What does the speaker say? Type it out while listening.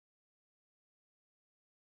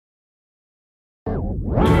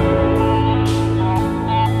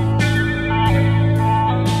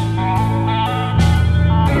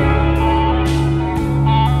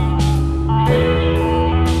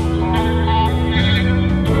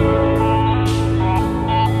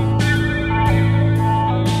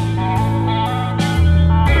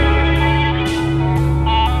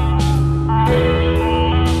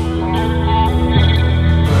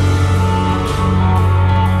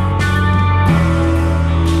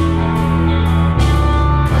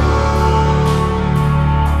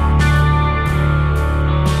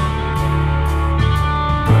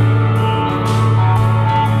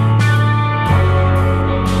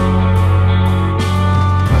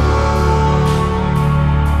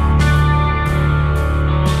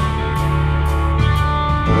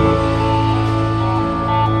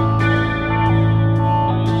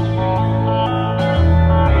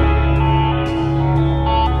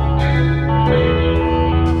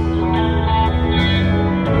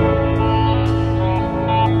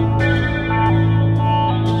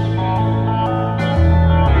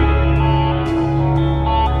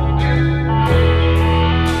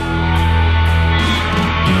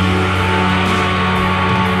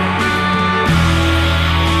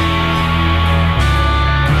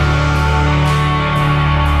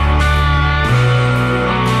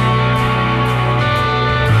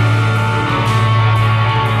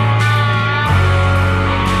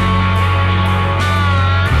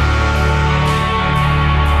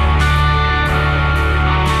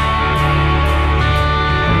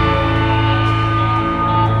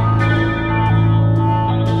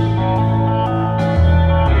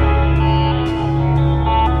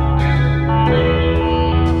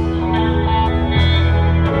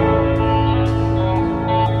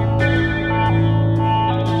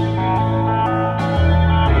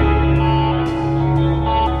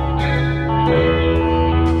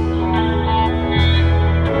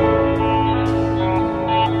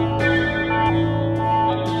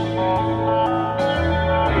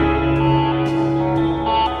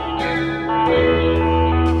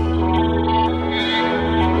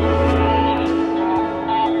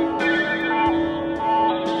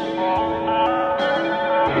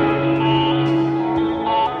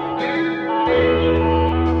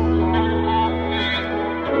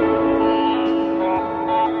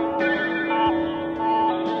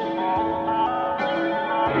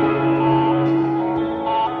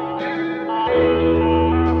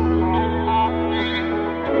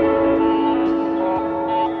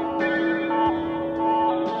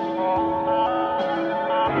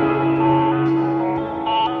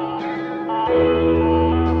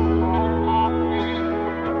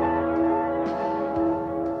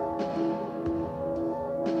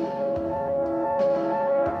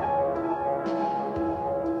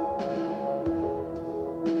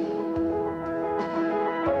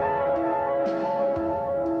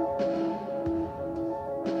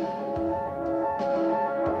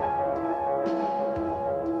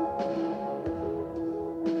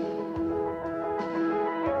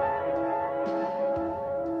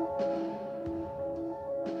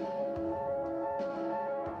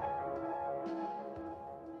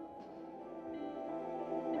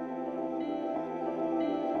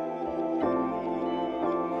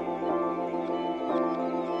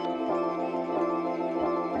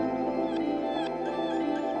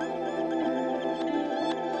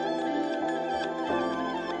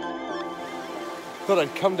Thought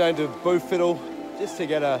I'd come down to Bow Fiddle just to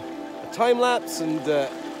get a time lapse and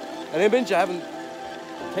an image. I haven't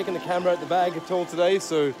taken the camera out the bag at all today,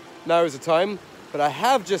 so now is the time. But I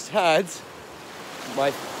have just had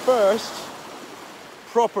my first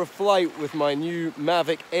proper flight with my new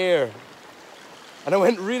Mavic Air, and it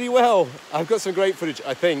went really well. I've got some great footage,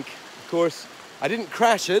 I think. Of course, I didn't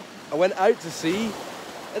crash it. I went out to sea.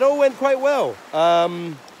 It all went quite well.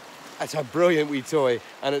 It's a brilliant wee toy,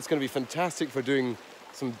 and it's going to be fantastic for doing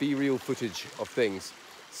some B-reel footage of things.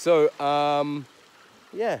 So,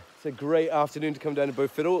 yeah, it's a great afternoon to come down to Bow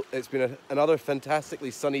Fiddle. It's been another fantastically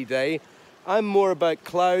sunny day. I'm more about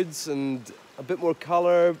clouds and a bit more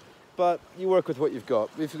colour, but you work with what you've got.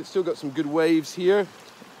 We've still got some good waves here,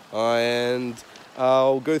 and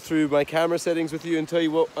I'll go through my camera settings with you and tell you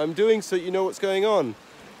what I'm doing so you know what's going on,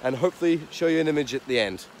 and hopefully show you an image at the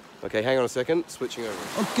end. Okay, hang on a second, switching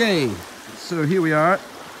over. Okay, so here we are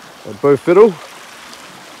at Bow Fiddle.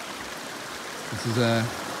 This is a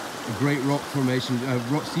great rock formation,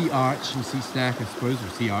 sea arch and sea stack, I suppose, or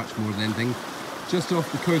sea arch more than anything. Just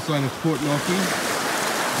off the coastline of Portknockie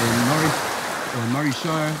in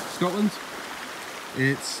Morayshire, Scotland.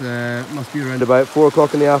 It's must be around about 4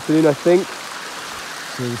 o'clock in the afternoon, I think.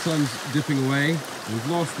 So the sun's dipping away. We've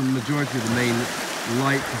lost the majority of the main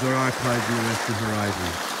light because there are clouds in the western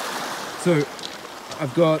horizon. So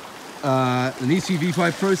I've got an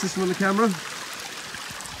ECV5 Pro system on the camera.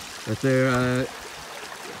 That's their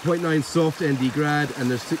 0.9 soft ND grad and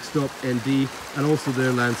their 6-stop ND, and also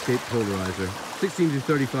their landscape polarizer. 16 to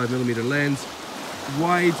 35mm lens,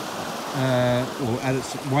 wide, or at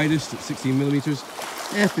its widest at 16mm,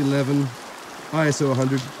 f11, ISO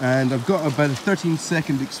 100, and I've got about a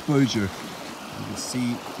 13-second exposure. You can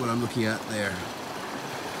see what I'm looking at there.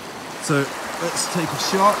 So let's take a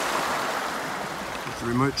shot with the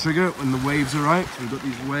remote trigger when the waves are out. So we've got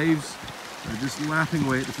these waves, they're just lapping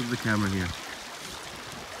away at the foot of the camera here.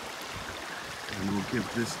 And we'll give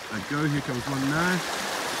this a go. Here comes one now.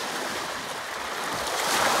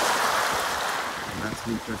 And that's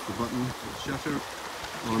me press the button for the shutter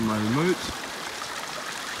on my remote.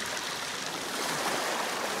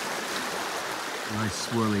 Nice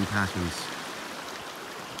swirling patterns.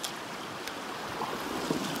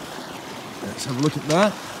 Let's have a look at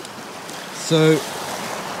that. So,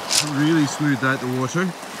 really smoothed out the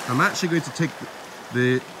water. I'm actually going to take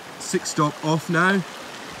the 6-stop off now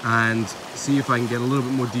and see if I can get a little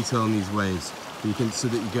bit more detail on these waves. So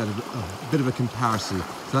that you get a bit of a comparison.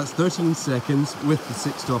 So that's 13 seconds with the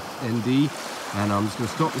 6-stop ND, and I'm just going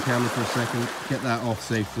to stop the camera for a second, get that off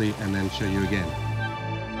safely, and then show you again.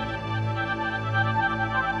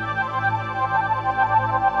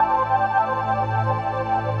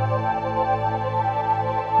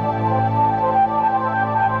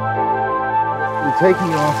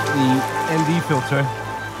 Taking off the ND filter,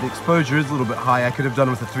 the exposure is a little bit high. I could have done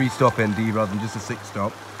it with a 3-stop ND rather than just a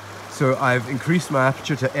 6-stop. So I've increased my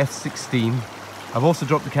aperture to f16. I've also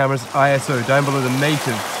dropped the camera's ISO down below the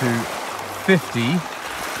native to 50.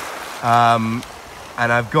 And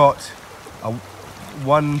I've got a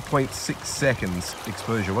 1.6 seconds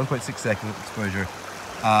exposure, 1.6 seconds exposure.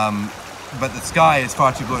 But the sky is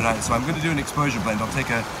far too blown out, so I'm going to do an exposure blend. I'll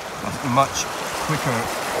take a much quicker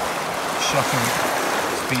shutter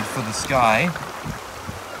speed for the sky.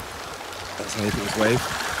 That's how you look at this wave.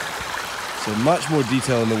 So much more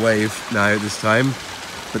detail in the wave now this time,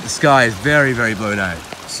 but the sky is very, very blown out.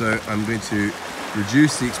 So I'm going to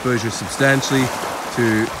reduce the exposure substantially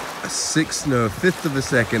to a fifth of a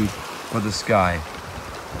second for the sky.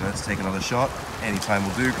 And let's take another shot. Anytime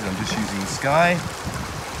will do because I'm just using the sky.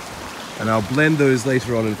 And I'll blend those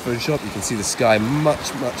later on in Photoshop. You can see the sky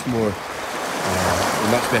much more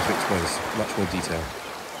much better exposed, much more detail.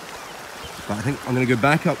 But I think I'm going to go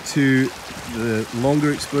back up to the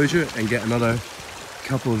longer exposure and get another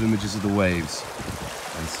couple of images of the waves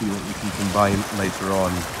and see what we can combine later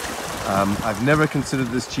on. I've never considered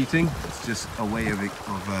this cheating. It's just a way of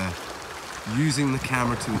using the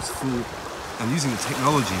camera to its full, and using the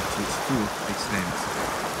technology to its full extent.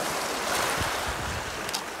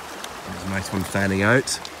 There's a nice one fanning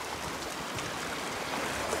out.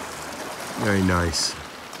 Very nice.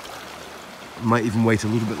 Might even wait a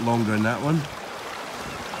little bit longer on that one.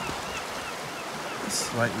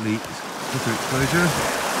 Slightly quicker exposure.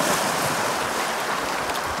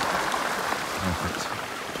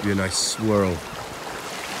 Perfect. Be a nice swirl.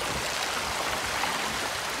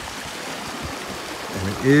 And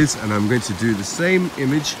it is, and I'm going to do the same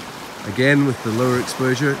image again with the lower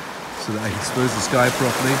exposure so that I can expose the sky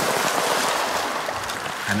properly.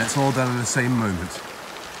 And that's all done in the same moment.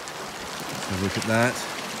 Let's have a look at that.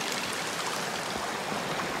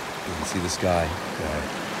 You can see the sky there.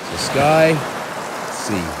 So sky,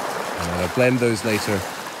 sea. And then I'll blend those later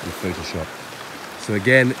in Photoshop. So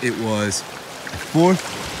again, it was a fourth,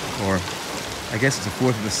 or I guess it's a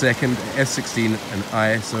fourth of a second, f16 and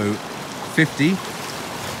ISO 50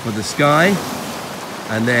 for the sky,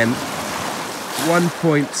 and then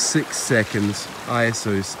 1.6 seconds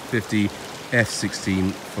ISO 50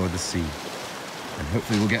 f16 for the sea. And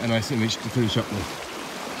hopefully we'll get a nice image to finish up with.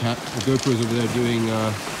 The GoPro's over there doing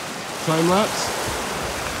time lapse.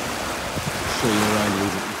 I'll show you around a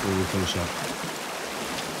little bit before we finish up.